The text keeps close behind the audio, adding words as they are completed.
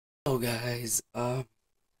Hello guys,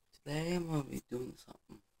 today I'm gonna be doing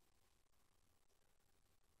something.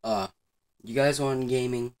 Uh, you guys want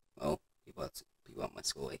gaming? Oh, people at my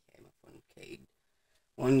school, aka my friend Cade,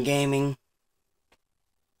 want gaming.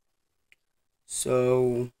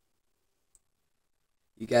 So,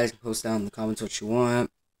 you guys can post down in the comments what you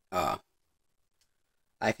want. I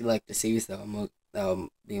feel like the series that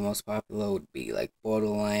will be most popular would be like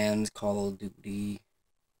Borderlands, Call of Duty,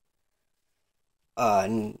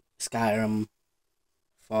 and Skyrim,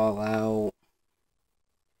 Fallout,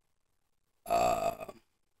 uh,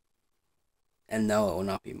 and no, it will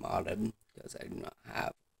not be modded because I do not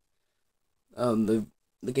have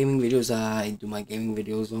the gaming videos I do my gaming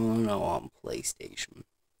videos on are on PlayStation.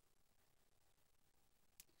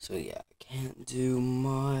 So yeah, I can't do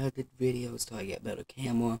modded videos till I get better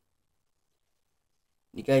camera.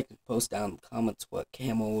 You guys can post down in the comments what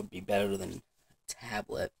camera would be better than a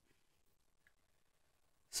tablet.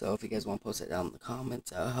 So if you guys want to post it down in the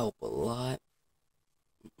comments, that'll help a lot.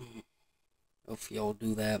 If y'all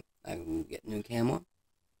do that, I can get a new camera.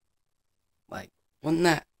 Like, when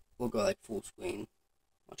that, we'll go like full screen.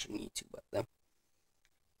 Watching YouTube right there.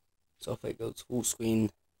 So if it goes full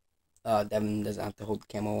screen, Devin doesn't have to hold the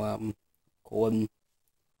camera while I'm recording.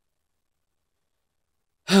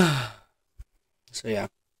 So yeah,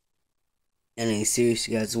 any series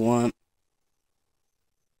you guys want,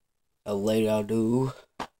 later I'll do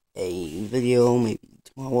a video, maybe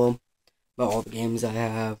tomorrow, about all the games I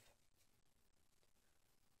have.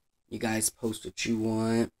 You guys post what you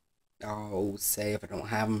want. I'll say if I don't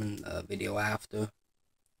have them in the video after.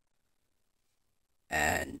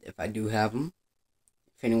 And if I do have them,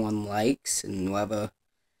 if anyone likes, and whoever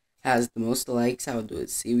has the most likes, I'll do a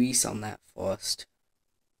series on that first.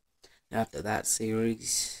 And after that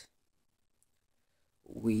series,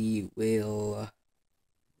 we will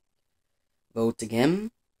vote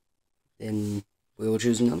again. Then we will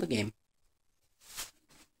choose another game.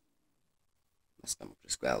 My stomach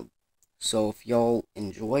just growled. So if y'all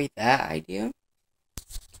enjoy that idea,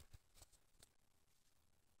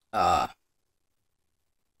 uh,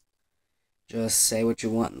 just say what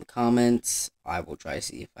you want in the comments. I will try to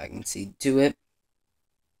see if I can see to it.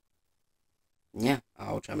 Yeah,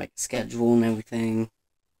 I'll try to make a schedule and everything.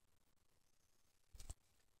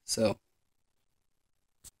 So,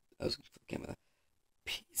 that was good for the camera.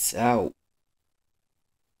 Peace out.